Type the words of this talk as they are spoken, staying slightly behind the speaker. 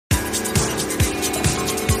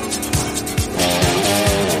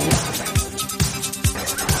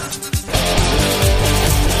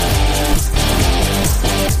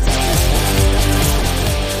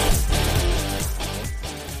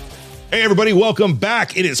everybody. Welcome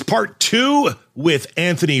back. It is part 2 with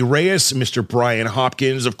Anthony Reyes, Mr. Brian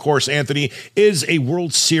Hopkins. Of course, Anthony is a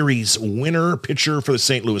World Series winner, pitcher for the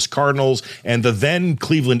St. Louis Cardinals and the then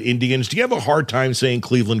Cleveland Indians. Do you have a hard time saying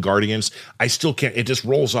Cleveland Guardians? I still can't. It just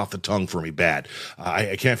rolls off the tongue for me bad.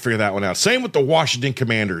 I can't figure that one out. Same with the Washington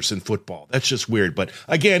Commanders in football. That's just weird. But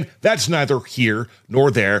again, that's neither here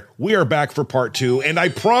nor there. We are back for part 2. And I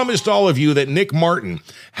promised all of you that Nick Martin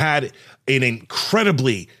had an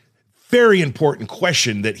incredibly very important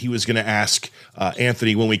question that he was going to ask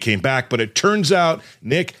Anthony when we came back, but it turns out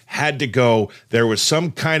Nick had to go. There was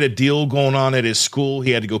some kind of deal going on at his school.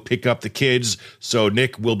 He had to go pick up the kids, so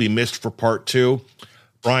Nick will be missed for part 2.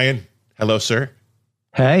 Brian, hello, sir.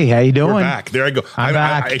 Hey, how you doing? We're back. There I go. I'm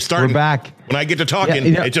back. We're back. When I get to talking,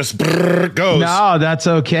 it just goes. No, that's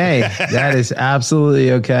okay. That is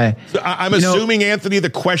absolutely okay. So I'm assuming, Anthony, the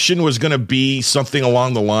question was going to be something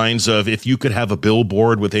along the lines of, if you could have a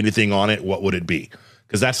billboard with anything on it, what would it be?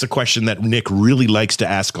 Because that's the question that Nick really likes to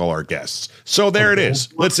ask all our guests. So there it is.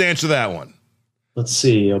 Let's answer that one. Let's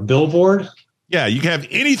see. A billboard? Yeah, you can have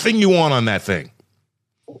anything you want on that thing.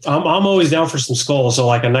 I'm always down for some skulls. So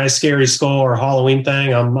like a nice scary skull or Halloween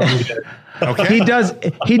thing. I'm good. Okay.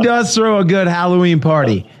 He does throw a good Halloween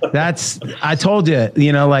party. I told you,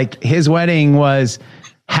 like his wedding was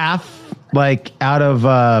half like out of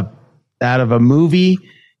a movie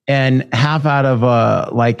and half out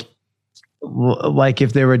of like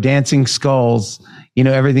if there were dancing skulls,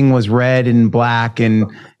 everything was red and black, and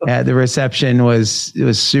the reception was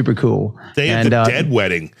super cool. Day of the Dead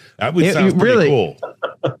wedding. That would sound pretty really cool.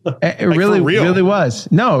 It really was.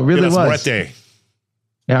 No, it really was. Day.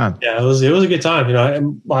 Yeah. Yeah, it was a good time.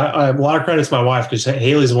 I have a lot of credit to my wife, because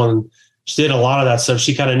Haley's the one. She did a lot of that stuff.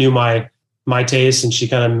 She kind of knew my taste, and she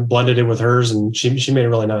kind of blended it with hers, and she made it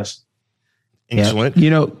really nice. Excellent.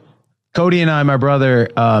 Yeah. Cody and I, my brother,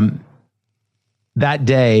 that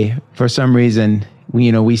day, for some reason,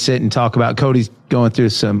 we sit and talk about, Cody's going through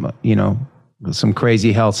some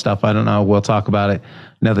crazy health stuff. I don't know. We'll talk about it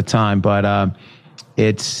another time, but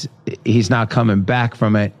he's not coming back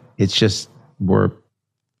from it. It's just, we're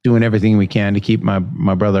doing everything we can to keep my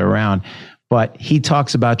brother around. But he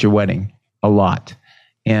talks about your wedding a lot.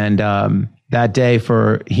 And that day,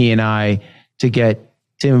 for he and I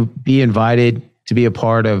to be invited to be a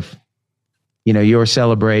part of, your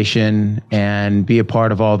celebration and be a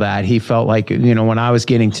part of all that, he felt like, when I was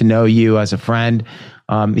getting to know you as a friend,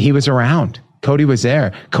 he was around. Cody was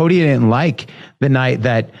there. Cody didn't like the night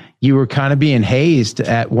that you were kind of being hazed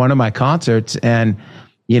at one of my concerts, and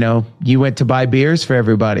you went to buy beers for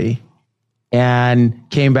everybody and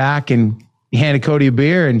came back and handed Cody a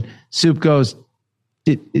beer, and Soup goes,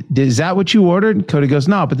 is that what you ordered? And Cody goes,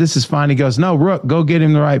 no, but this is fine. He goes, no, Rook, go get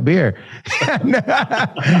him the right beer.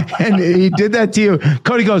 And he did that to you.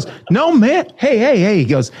 Cody goes, no, man. Hey. He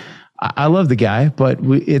goes, I love the guy, but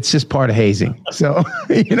it's just part of hazing. So,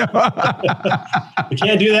 We can't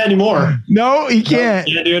do that anymore. No, he can't.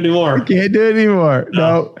 Can't do it anymore. Can't do it anymore.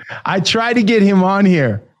 No. I tried to get him on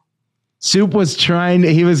here. Soup was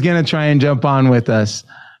he was going to try and jump on with us.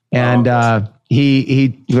 And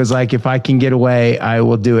he was like, if I can get away, I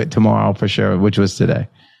will do it tomorrow for sure, which was today.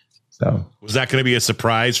 So was that going to be a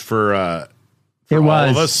surprise for all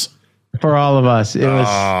of us? For all of us. It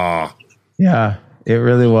was. Yeah. It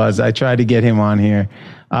really was. I tried to get him on here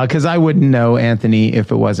because I wouldn't know Anthony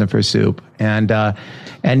if it wasn't for Soup. And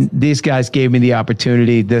these guys gave me the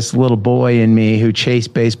opportunity, this little boy in me who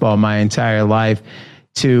chased baseball my entire life,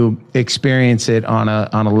 to experience it on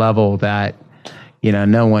a level that,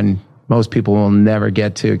 most people will never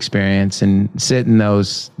get to experience, and sit in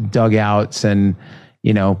those dugouts and,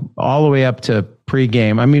 all the way up to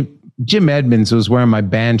pregame. I mean, Jim Edmonds was wearing my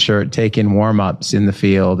band shirt, taking warm-ups in the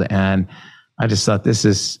field, and I just thought, this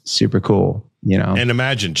is super cool, And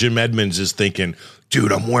imagine Jim Edmonds is thinking,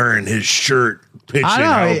 dude, I'm wearing his shirt pitching.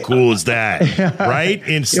 How cool is that? Right?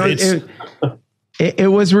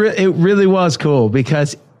 It really was cool,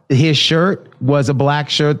 because his shirt was a black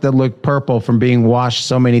shirt that looked purple from being washed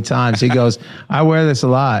so many times. He goes, I wear this a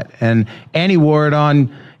lot. And he wore it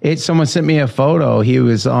on it. Someone sent me a photo. He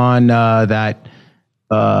was on that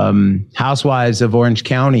Housewives of Orange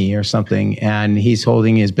County or something, and he's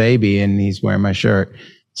holding his baby and he's wearing my shirt.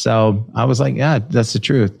 So I was like, yeah, that's the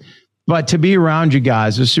truth. But to be around you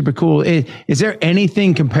guys was super cool. Is there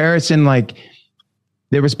anything comparison? Like,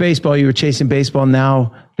 there was baseball, you were chasing baseball.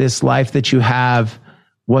 Now this life that you have,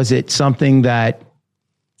 was it something that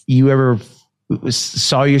you ever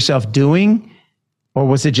saw yourself doing, or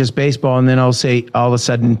was it just baseball? And then all of a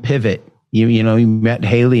sudden pivot, you met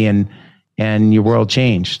Haley and your world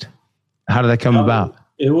changed. How did that come about?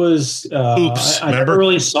 It was, I never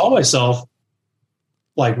really saw myself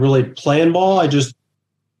like really playing ball. I just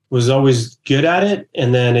was always good at it.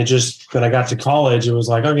 And then when I got to college, it was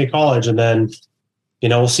like, okay, college. And then,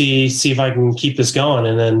 we'll see if I can keep this going.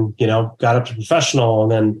 And then, got up to professional.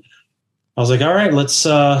 And then I was like, all right, let's,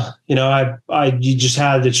 you just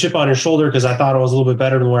had the chip on your shoulder because I thought I was a little bit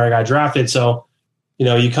better than where I got drafted. So,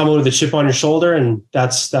 you come in with a chip on your shoulder, and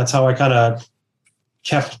that's how I kind of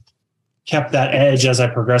kept that edge as I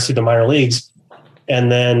progressed through the minor leagues.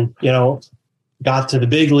 And then, got to the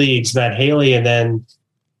big leagues, met Haley, and then,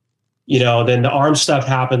 then the arm stuff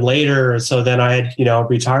happened later. So then I had,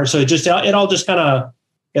 retired. So it all just kind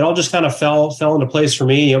of fell into place for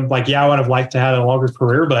me. Like, I would have liked to have a longer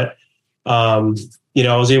career, but, I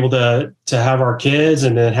was able to have our kids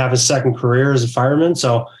and then have a second career as a fireman.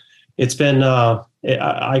 So it's been,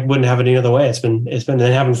 I wouldn't have it any other way. It's been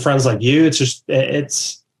having friends like you.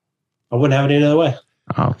 I wouldn't have it any other way.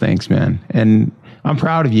 Oh, thanks, man. And I'm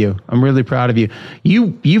proud of you. I'm really proud of you.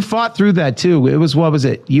 You fought through that too. What was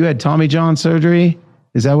it? You had Tommy John surgery?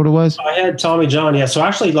 Is that what it was? I had Tommy John. Yeah. So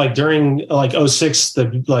actually during 2006,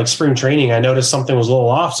 the spring training, I noticed something was a little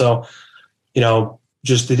off. So,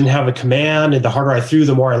 just didn't have the command, and the harder I threw,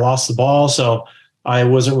 the more I lost the ball. So I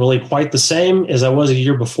wasn't really quite the same as I was a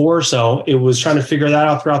year before. So it was trying to figure that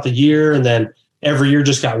out throughout the year. And then every year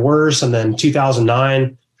just got worse. And then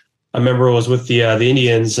 2009, I remember it was with the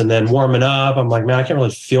Indians, and then warming up, I'm like, man, I can't really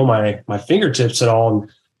feel my fingertips at all.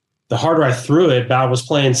 And the harder I threw it, I was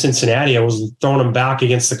playing Cincinnati. I was throwing them back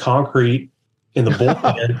against the concrete in the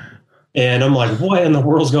bullpen. And I'm like, what in the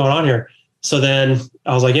world's going on here? So then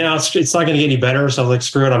I was like, it's not going to get any better. So I was like,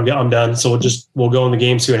 screw it, I'm done. So we'll go in the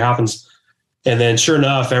game, see what happens. And then sure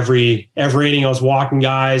enough, every inning I was walking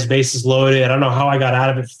guys, bases loaded. I don't know how I got out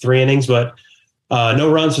of it for 3 innings, but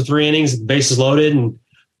no runs for 3 innings, bases loaded.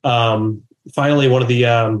 And finally one of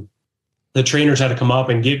the trainers had to come up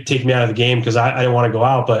and take me out of the game because I didn't want to go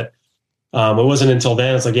out. But it wasn't until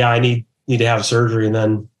then it's like, I need to have surgery. And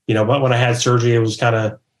then, but when I had surgery, it was kind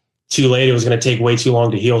of too late. It was going to take way too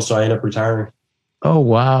long to heal. So I ended up retiring. Oh,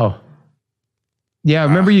 wow. Yeah. I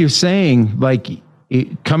remember you saying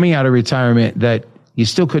coming out of retirement that you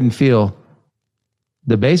still couldn't feel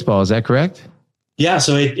the baseball. Is that correct? Yeah.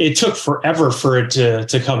 So it took forever for it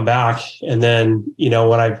to come back. And then,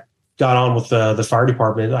 when I got on with the fire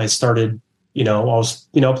department, I started, I was,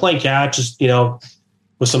 playing catch, just,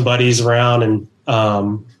 with some buddies around, and,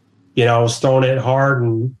 I was throwing it hard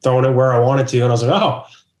and throwing it where I wanted to. And I was like, oh,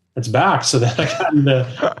 it's back. So then I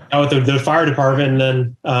got with the fire department, and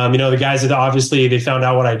then, the guys that obviously they found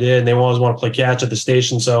out what I did, and they always want to play catch at the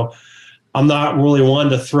station. So I'm not really one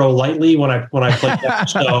to throw lightly when I play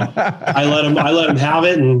catch. So I let him have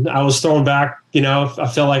it. And I was throwing back, I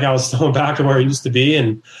felt like I was throwing back to where it used to be.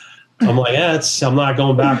 And I'm like, I'm not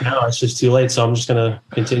going back now. It's just too late. So I'm just going to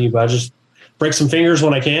continue, but I just break some fingers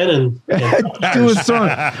when I can. And was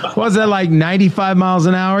that like 95 miles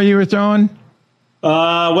an hour you were throwing? When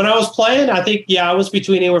I was playing, I think, I was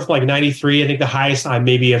between anywhere from like 93. I think the highest I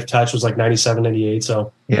maybe have touched was like 97, 98.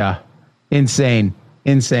 So yeah, insane.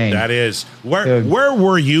 That is. Where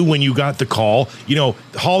were you when you got the call?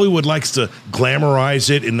 Hollywood likes to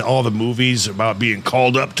glamorize it in all the movies about being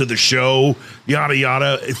called up to the show, yada,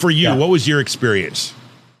 yada. For you, What was your experience?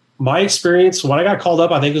 My experience, when I got called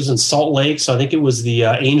up, I think it was in Salt Lake. So I think it was the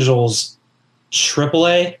Angels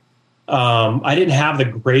AAA. I didn't have the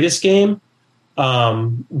greatest game.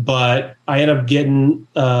 But I ended up getting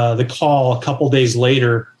the call a couple days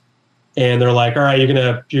later, and they're like, all right,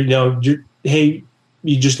 hey,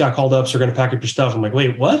 you just got called up, so we're going to pack up your stuff. I'm like,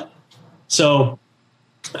 wait, what? So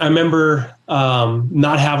I remember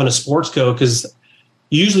not having a sports coat, because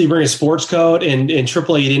you usually bring a sports coat, and in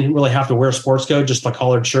AAA you didn't really have to wear a sports coat, just a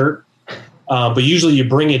collared shirt. But usually you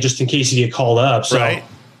bring it just in case you get called up. So right.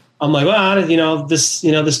 I'm like, well, this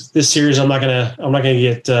series, I'm not gonna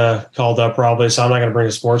get called up probably, so I'm not gonna bring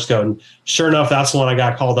a sports coat. And sure enough, that's the one I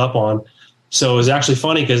got called up on. So it was actually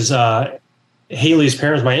funny because Haley's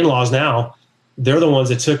parents, my in-laws now, they're the ones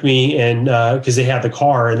that took me, and because they had the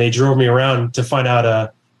car, and they drove me around to find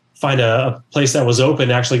a place that was open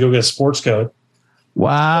to actually go get a sports coat.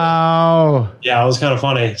 Wow. Yeah, it was kind of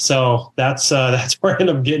funny. So that's where I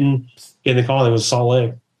ended up getting the call. It was Salt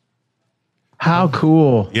Lake. How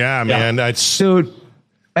cool. Yeah, man. Yeah. Dude,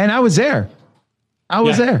 and I was there. I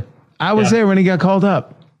was there when he got called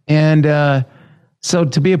up. And so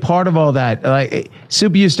to be a part of all that, like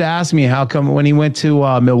Soup used to ask me how come when he went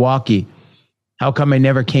to Milwaukee, how come I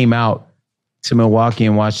never came out to Milwaukee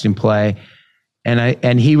and watched him play?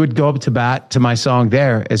 And he would go up to bat to my song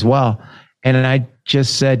there as well. And I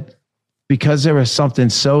just said, because there was something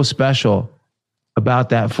so special about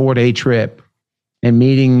that 4-day trip and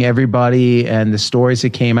meeting everybody and the stories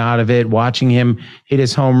that came out of it, watching him hit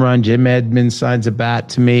his home run. Jim Edmonds signs a bat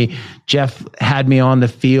to me. Jeff had me on the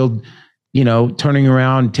field, turning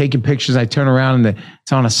around, taking pictures. I turn around and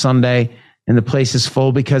it's on a Sunday and the place is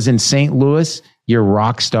full because in St. Louis, you're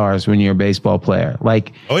rock stars when you're a baseball player.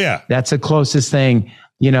 Like, oh yeah, that's the closest thing,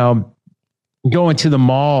 going to the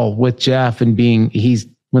mall with Jeff and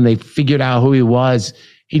when they figured out who he was,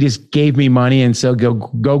 he just gave me money and said,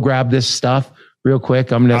 go grab this stuff real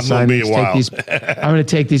quick. I'm going to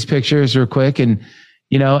take these pictures real quick. And,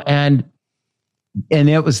 and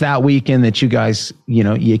it was that weekend that you guys,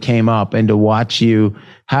 you came up, and to watch you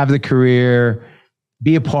have the career,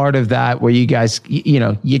 be a part of that, where you guys,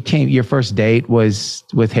 your first date was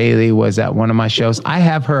with Haley, was at one of my shows. I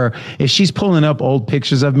have her, if she's pulling up old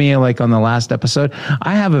pictures of me, like on the last episode,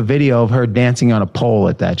 I have a video of her dancing on a pole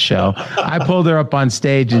at that show. I pulled her up on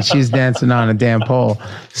stage and she's dancing on a damn pole.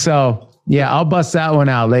 So yeah, I'll bust that one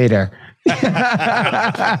out later.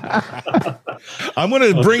 I'm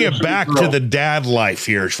going to bring it back to the dad life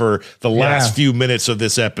here for the last few minutes of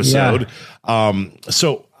this episode. Yeah.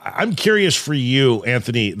 So I'm curious for you,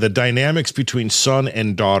 Anthony, the dynamics between son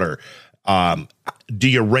and daughter. Do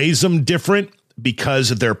you raise them different because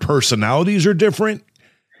their personalities are different?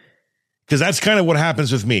 Because that's kind of what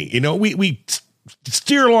happens with me. We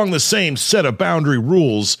steer along the same set of boundary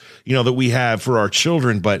rules, that we have for our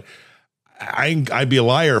children, but I'd be a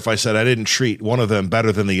liar if I said I didn't treat one of them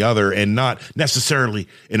better than the other, and not necessarily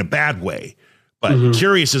in a bad way. But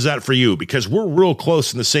curious is that for you, because we're real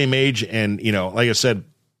close in the same age. And, like I said,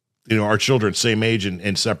 our children, same age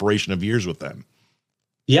and separation of years with them.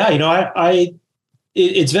 Yeah.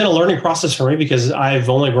 It's been a learning process for me because I've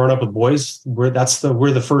only grown up with boys. We're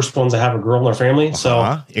the first ones that have a girl in their family.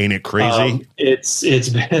 So ain't it crazy? It's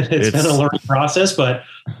been a learning process, but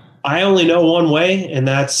I only know one way, and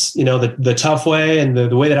that's, the tough way and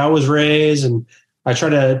the way that I was raised. And I try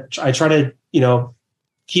to,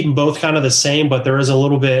 keep them both kind of the same, but there is a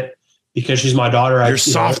little bit, because she's my daughter. You're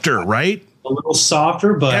softer, right? A little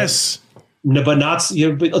softer, but yes. No, but not,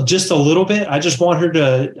 but just a little bit. I just want her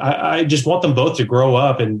to, I just want them both to grow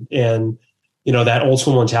up and, that old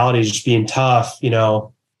school mentality, just being tough,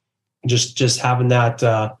 just having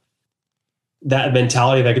that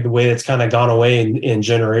mentality, like the way it's kind of gone away in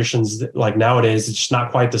generations. Like nowadays, it's just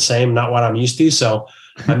not quite the same, not what I'm used to. So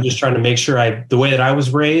I'm just trying to make sure the way that I was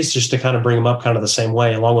raised, just to kind of bring them up kind of the same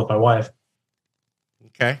way, along with my wife.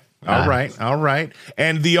 Okay. All right.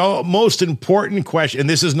 And the most important question, and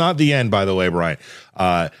this is not the end, by the way, Brian.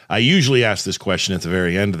 I usually ask this question at the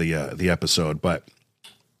very end of the episode, but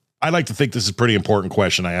I like to think this is a pretty important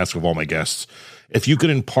question I ask of all my guests. If you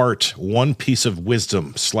could impart one piece of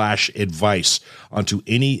wisdom / advice onto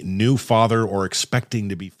any new father or expecting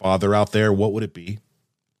to be father out there, what would it be?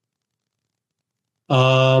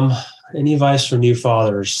 Any advice for new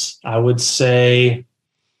fathers? I would say,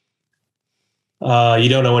 you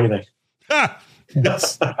don't know anything.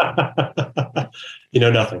 Yes. You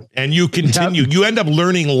know nothing. And you continue. You end up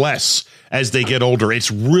learning less as they get older. It's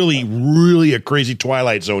really, really a crazy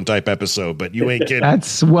Twilight Zone type episode, but you ain't kidding.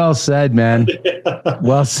 That's well said, man.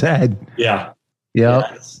 Well said. Yeah.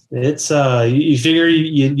 Yep. Yeah. It's you figure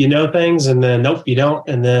you know things, and then nope, you don't,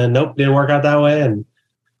 and then nope, didn't work out that way, and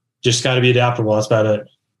just got to be adaptable. That's about it.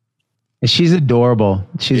 She's adorable.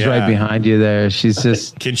 She's right behind you there. She's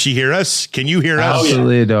just. Can she hear us? Can you hear us?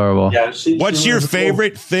 Absolutely adorable. Yeah. What's your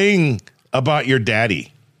favorite thing about your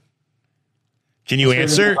daddy? Can you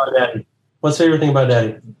answer? What's favorite thing about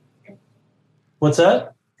daddy? What's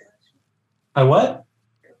that? I what?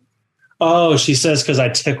 Oh, she says because I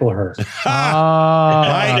tickle her.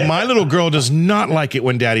 My little girl does not like it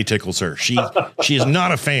when daddy tickles her. She is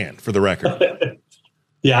not a fan, for the record.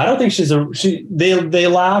 Yeah, I don't think they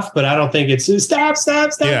laugh, but I don't think it's stop, yeah.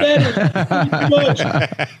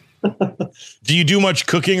 Daddy. Do you do much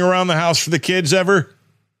cooking around the house for the kids ever?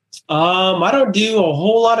 I don't do a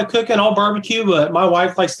whole lot of cooking. I'll barbecue, but my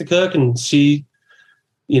wife likes to cook, and she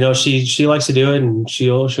likes to do it, and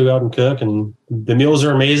she'll go out and cook, and the meals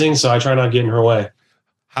are amazing. So I try not to get in her way.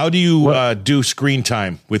 How do you do screen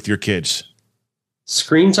time with your kids?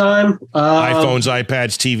 Screen time, iPhones,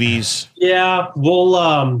 iPads, TVs. Yeah, we'll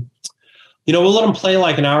let them play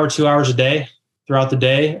like an hour, 2 hours a day throughout the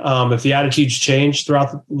day. If the attitudes change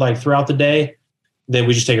throughout the day, then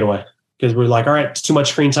we just take it away, because we're like, all right, it's too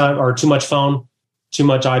much screen time or too much phone, too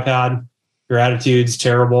much iPad. Your attitude's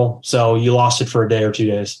terrible, so you lost it for a day or 2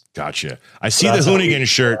 days. Gotcha. I see the Hoonigan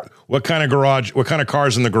shirt. What kind of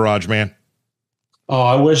cars in the garage, man? Oh,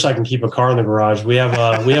 I wish I can keep a car in the garage. We have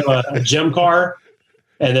a gym car.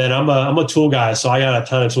 And then I'm a tool guy, so I got a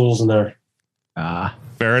ton of tools in there.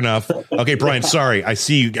 Fair enough. Okay, Brian, sorry. I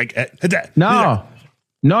see you.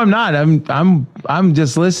 No, I'm not. I'm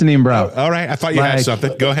just listening, bro. All right. I thought you had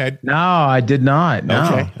something. Go ahead. No, I did not.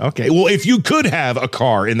 No. Okay. Well, if you could have a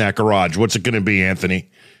car in that garage, what's it going to be, Anthony?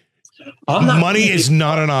 Money is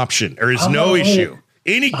not an option. There is no issue.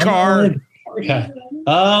 Any car. Okay.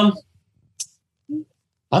 I'm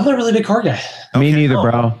not really a big car guy. Me neither,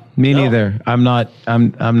 bro. Me neither. I'm not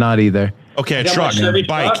either. Okay, a truck,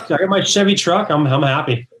 bike. I got my Chevy truck. I'm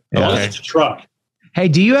happy. Okay. It's a truck. Hey,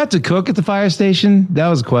 do you have to cook at the fire station? That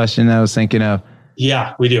was a question I was thinking of.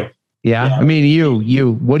 Yeah, we do. Yeah. I mean,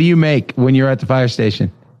 you. What do you make when you're at the fire station?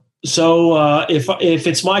 So if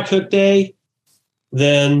it's my cook day,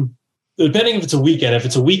 then depending if it's a weekend. If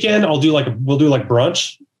it's a weekend, we'll do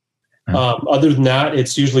brunch. Other than that,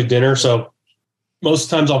 it's usually dinner. So most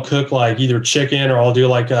times I'll cook like either chicken or I'll do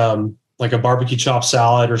like a barbecue chop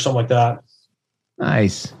salad or something like that.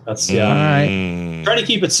 Nice. That's All right. Try to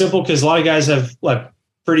keep it simple because a lot of guys have like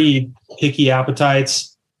pretty picky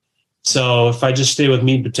appetites. So if I just stay with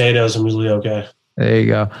meat and potatoes, I'm usually okay. There you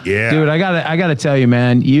go. Yeah. Dude, I gotta tell you,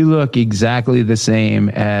 man, you look exactly the same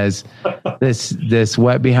as this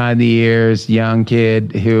wet behind the ears young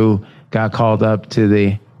kid who got called up to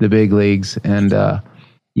the big leagues, and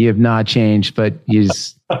you have not changed, but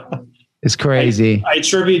it's crazy. I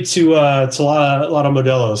attribute to a lot of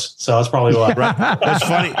Modelo's, so that's probably why. Right. That's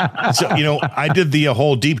funny. So, I did the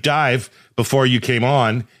whole deep dive before you came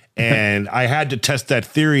on, and I had to test that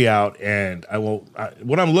theory out. And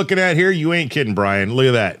what I'm looking at here, you ain't kidding, Brian. Look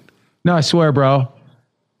at that. No, I swear, bro.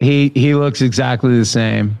 He looks exactly the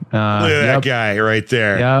same. Look at that guy right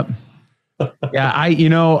there. Yep. Yeah,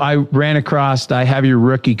 I ran across. I have your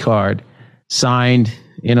rookie card signed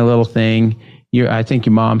in a little thing. I think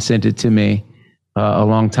your mom sent it to me a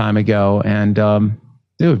long time ago, and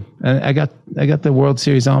dude, I got the World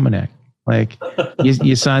Series almanac. Like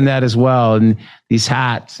you signed that as well, and these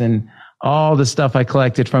hats and all the stuff I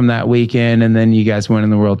collected from that weekend, and then you guys went in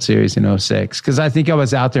the World Series in 2006. Because I think I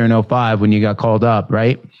was out there in 2005 when you got called up,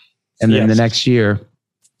 right? And then the next year,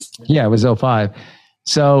 it was 2005.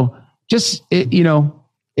 So just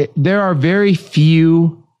there are very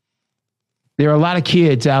few. There are a lot of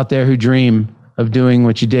kids out there who dream of doing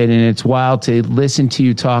what you did. And it's wild to listen to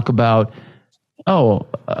you talk about, I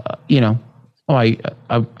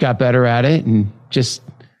got better at it and just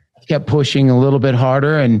kept pushing a little bit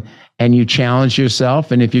harder and you challenge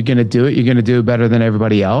yourself. And if you're going to do it, you're going to do it better than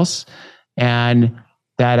everybody else. And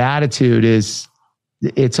that attitude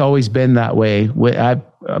it's always been that way.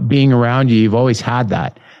 Being around you, you've always had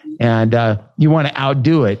that. And you want to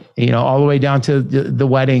outdo it, all the way down to the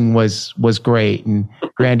wedding was great and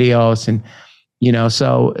grandiose. And,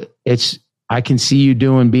 so I can see you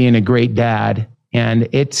being a great dad. And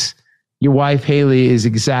your wife, Haley, is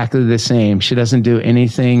exactly the same. She doesn't do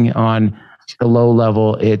anything on the low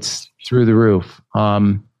level. It's through the roof.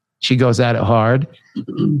 She goes at it hard.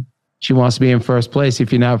 She wants to be in first place.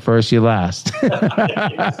 If you're not first, you're last.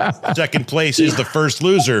 Second place is the first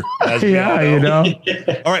loser. All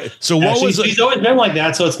right. So she's always been like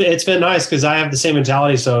that. So it's been nice because I have the same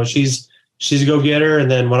mentality. So she's a go getter. And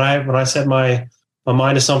then when I set my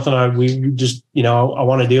mind to something, I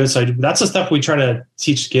want to do it. So that's the stuff we try to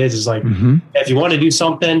teach kids is like, if you want to do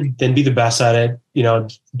something, then be the best at it.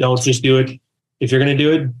 Don't just do it. If you're going to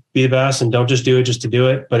do it, be the best, and don't just do it just to do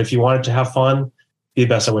it. But if you want it to have fun, be the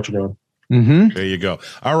best at what you're doing. Mm-hmm. There you go.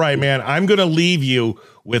 All right, man. I'm going to leave you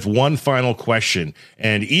with one final question.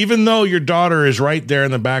 And even though your daughter is right there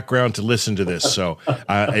in the background to listen to this, so,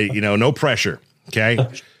 no pressure. Okay.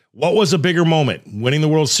 What was a bigger moment, winning the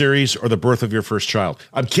World Series or the birth of your first child?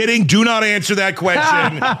 I'm kidding. Do not answer that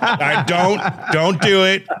question. Don't do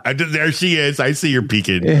it. There she is. I see you're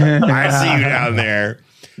peeking. I see you down there.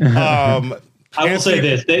 I will say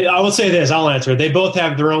this. I'll answer it. They both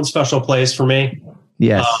have their own special place for me.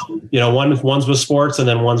 Yes. One's with sports and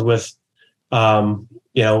then one's with,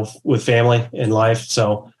 with family and life.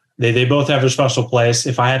 So they both have their special place.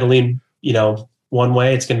 If I had to lean, one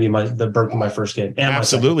way, it's going to be the birth of my first kid.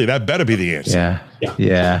 Absolutely. That better be the answer.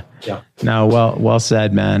 Yeah. No, well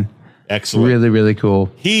said, man. Excellent. Really, really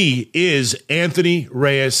cool. He is Anthony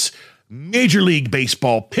Reyes, Major League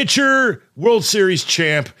Baseball pitcher, World Series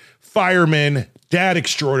champ, fireman, dad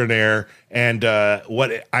extraordinaire. And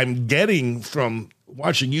what I'm getting from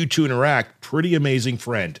watching you two interact, pretty amazing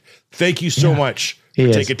friend. Thank you so much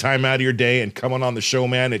for taking time out of your day and coming on the show,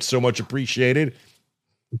 man. It's so much appreciated.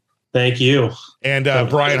 Thank you. And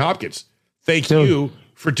Brian Hopkins, thank you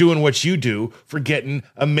for doing what you do, for getting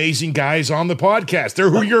amazing guys on the podcast.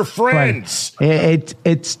 They're your friends.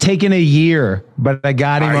 It's taken a year, but I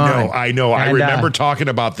got him on. I know. I remember talking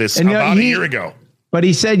about this about a year ago. But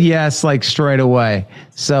he said yes, like straight away.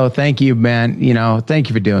 So thank you, man. Thank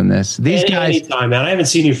you for doing this. These guys, anytime, man. I haven't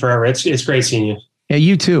seen you forever. It's great seeing you. Yeah,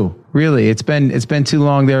 you too. Really, it's been too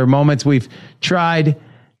long. There are moments we've tried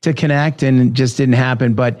to connect and it just didn't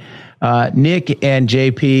happen. But Nick and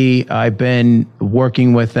JP, I've been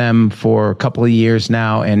working with them for a couple of years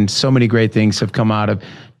now, and so many great things have come out of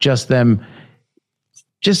just them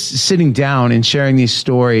just sitting down and sharing these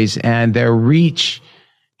stories, and their reach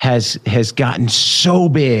has gotten so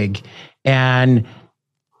big, and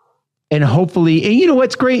hopefully, and you know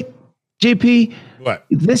what's great, JP? What?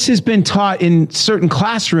 This has been taught in certain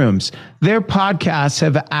classrooms. Their podcasts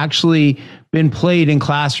have actually been played in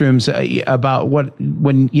classrooms about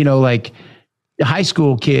when like high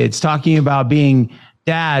school kids talking about being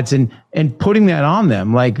dads and putting that on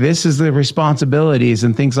them. Like, this is the responsibilities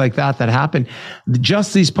and things like that happen.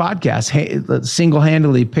 Just these podcasts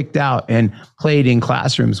single-handedly picked out and played in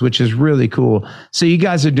classrooms, which is really cool. So you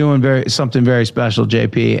guys are doing something very special,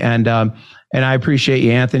 JP. And I appreciate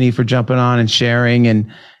you, Anthony, for jumping on and sharing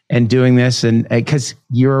and doing this. And because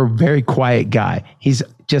you're a very quiet guy, he's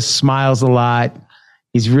just smiles a lot.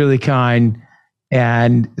 He's really kind.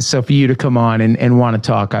 And so for you to come on and want to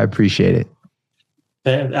talk, I appreciate it.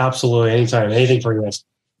 Absolutely. Anytime. Anything for you guys.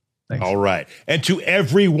 Thanks. All right. And to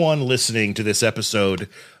everyone listening to this episode,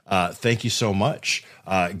 thank you so much.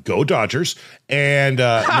 Go Dodgers. And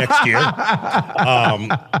next year.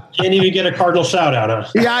 Can't even get a Cardinal shout out, huh?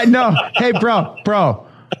 Yeah, I know. Hey, bro, come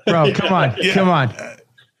on. Yeah. Come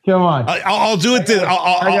on. I'll do it. This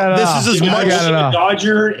is as much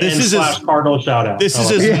Dodger and Cardinal shout out. This is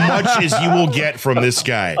as much as you will get from this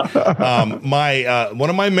guy. One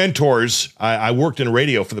of my mentors, I worked in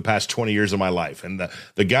radio for the past 20 years of my life. And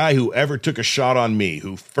the guy who ever took a shot on me,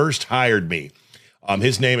 who first hired me,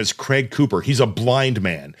 his name is Craig Cooper. He's a blind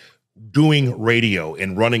man doing radio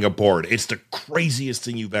and running a board. It's the craziest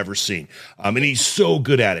thing you've ever seen. And he's so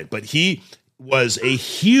good at it. But he was a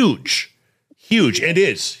huge, and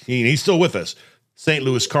he's still with us, St.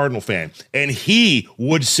 Louis Cardinal fan. And he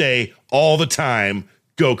would say all the time,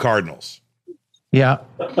 go Cardinals. Yeah.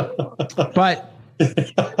 But,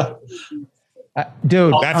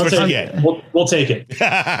 dude. That's what you get. We'll take it.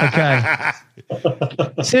 Okay.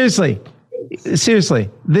 Seriously,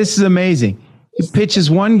 this is amazing. He pitches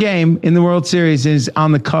one game in the World Series and is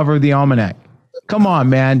on the cover of the Almanac. Come on,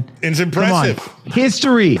 man. It's impressive.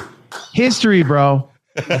 History, bro.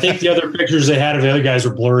 I think the other pictures they had of the other guys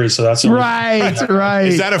were blurry, so that's right.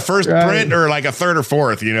 Is that a first print or like a third or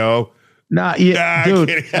fourth? Nah, yeah, dude.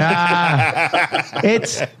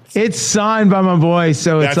 It's signed by my boy,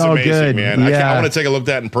 so it's all amazing, good, man. Yeah. I want to take a look at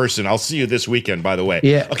that in person. I'll see you this weekend, by the way.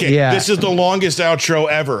 Yeah. Okay. Yeah. This is the longest outro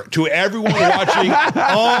ever. To everyone watching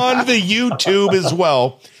on the YouTube as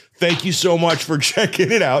well, thank you so much for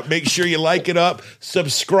checking it out. Make sure you like it up,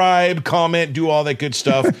 subscribe, comment, do all that good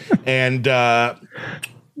stuff, and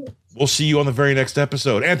we'll see you on the very next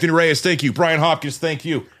episode. Anthony Reyes, thank you. Brian Hopkins, thank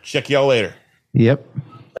you. Check y'all later. Yep.